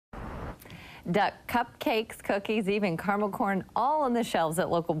Duck cupcakes, cookies, even caramel corn, all on the shelves at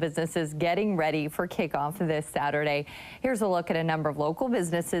local businesses getting ready for kickoff this Saturday. Here's a look at a number of local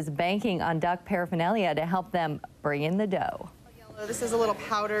businesses banking on duck paraphernalia to help them bring in the dough. This is a little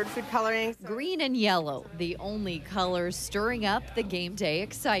powdered food coloring. Green and yellow, the only colors stirring up the game day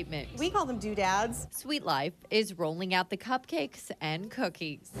excitement. We call them doodads. Sweet Life is rolling out the cupcakes and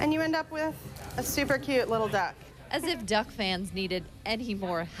cookies. And you end up with a super cute little duck. As if duck fans needed any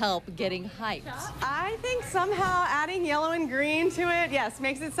more help getting hyped. I think somehow adding yellow and green to it, yes,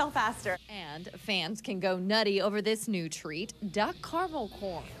 makes it sell faster. And fans can go nutty over this new treat, duck caramel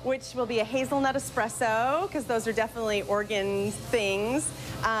corn. Which will be a hazelnut espresso, because those are definitely organ things.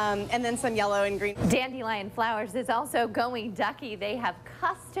 And then some yellow and green. Dandelion Flowers is also going ducky. They have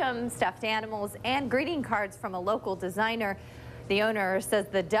custom stuffed animals and greeting cards from a local designer. The owner says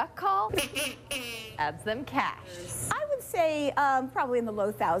the duck call adds them cash. I would say probably in the low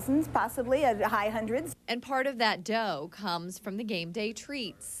thousands, possibly high hundreds. And part of that dough comes from the game day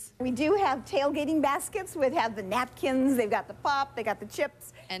treats. We do have tailgating baskets with have the napkins, they've got the pop, they got the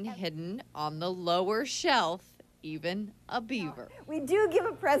chips. And hidden on the lower shelf, even a beaver. We do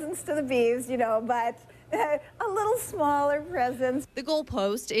give presents to the bees, you know, but a little smaller presents. The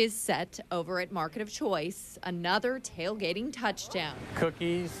goalpost is set over at Market of Choice, another tailgating touchdown.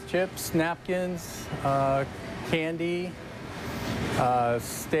 Cookies, chips, napkins, candy,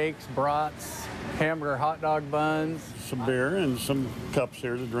 steaks, brats, hamburger, hot dog buns. Some beer and some cups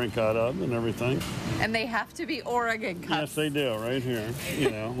here to drink out of and everything. And they have to be Oregon cups. Yes, they do, right here.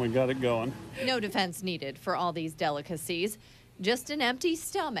 You know, we got it going. No defense needed for all these delicacies, just an empty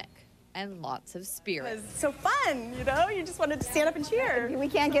stomach and lots of spirit. It's so fun, you know? You just wanted to stand up and cheer. We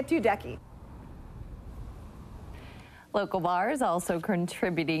can't get too ducky. Local bars also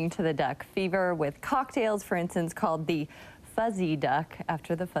contributing to the duck fever with cocktails, for instance, called the Fuzzy Duck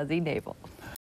after the fuzzy navel.